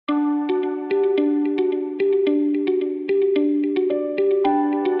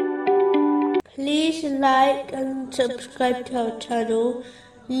like and subscribe to our channel.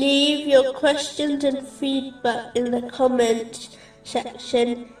 Leave your questions and feedback in the comments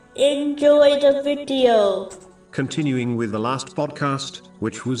section. Enjoy the video. Continuing with the last podcast,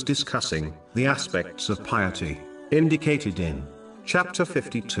 which was discussing the aspects of piety indicated in chapter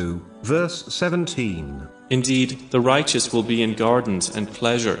 52, verse 17. Indeed, the righteous will be in gardens and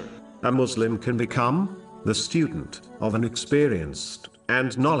pleasure. A Muslim can become the student of an experienced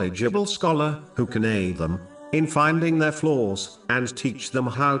and knowledgeable scholar who can aid them in finding their flaws and teach them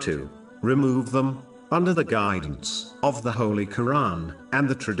how to remove them under the guidance of the Holy Quran and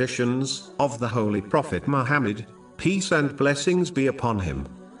the traditions of the Holy Prophet Muhammad, peace and blessings be upon him.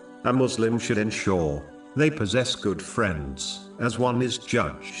 A Muslim should ensure they possess good friends, as one is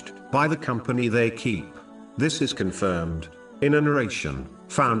judged by the company they keep. This is confirmed in a narration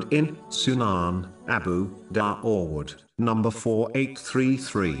found in Sunan Abu Dawud, number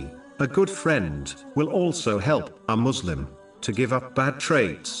 4833. A good friend will also help a Muslim to give up bad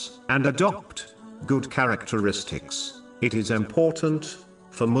traits and adopt good characteristics. It is important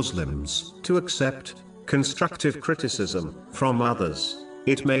for Muslims to accept constructive criticism from others.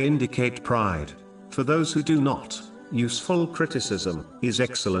 It may indicate pride. For those who do not, useful criticism is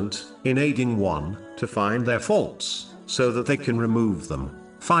excellent in aiding one to find their faults so that they can remove them.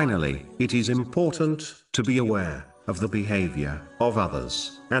 Finally, it is important to be aware of the behavior of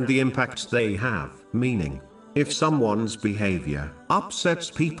others and the impact they have, meaning, if someone's behavior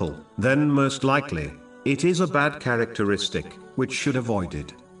upsets people, then most likely it is a bad characteristic which should be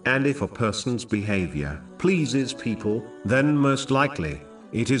avoided. And if a person's behavior pleases people, then most likely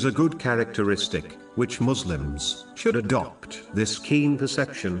it is a good characteristic which Muslims should adopt. This keen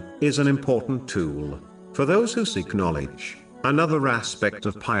perception is an important tool for those who seek knowledge. Another aspect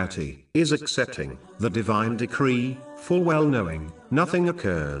of piety is accepting the divine decree, full well knowing nothing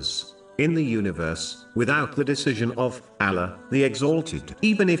occurs in the universe without the decision of Allah, the Exalted.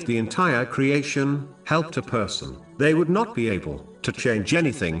 Even if the entire creation helped a person, they would not be able to change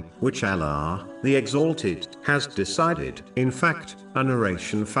anything which Allah, the Exalted, has decided. In fact, a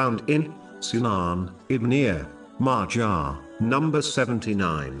narration found in Sunan Ibn Majah, number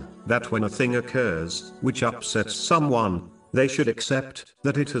 79, that when a thing occurs which upsets someone, they should accept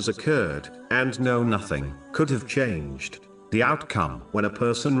that it has occurred, and know nothing could have changed the outcome. When a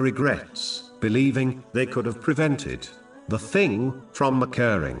person regrets believing they could have prevented the thing from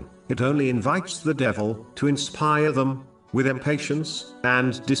occurring, it only invites the devil to inspire them with impatience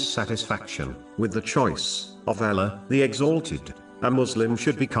and dissatisfaction with the choice of Allah, the Exalted. A Muslim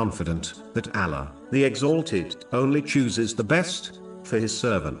should be confident that Allah, the Exalted, only chooses the best for his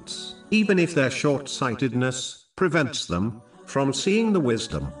servants, even if their short-sightedness prevents them from seeing the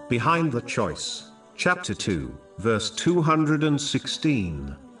wisdom behind the choice. Chapter 2, verse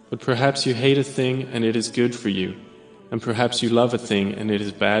 216. But perhaps you hate a thing and it is good for you, and perhaps you love a thing and it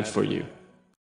is bad for you.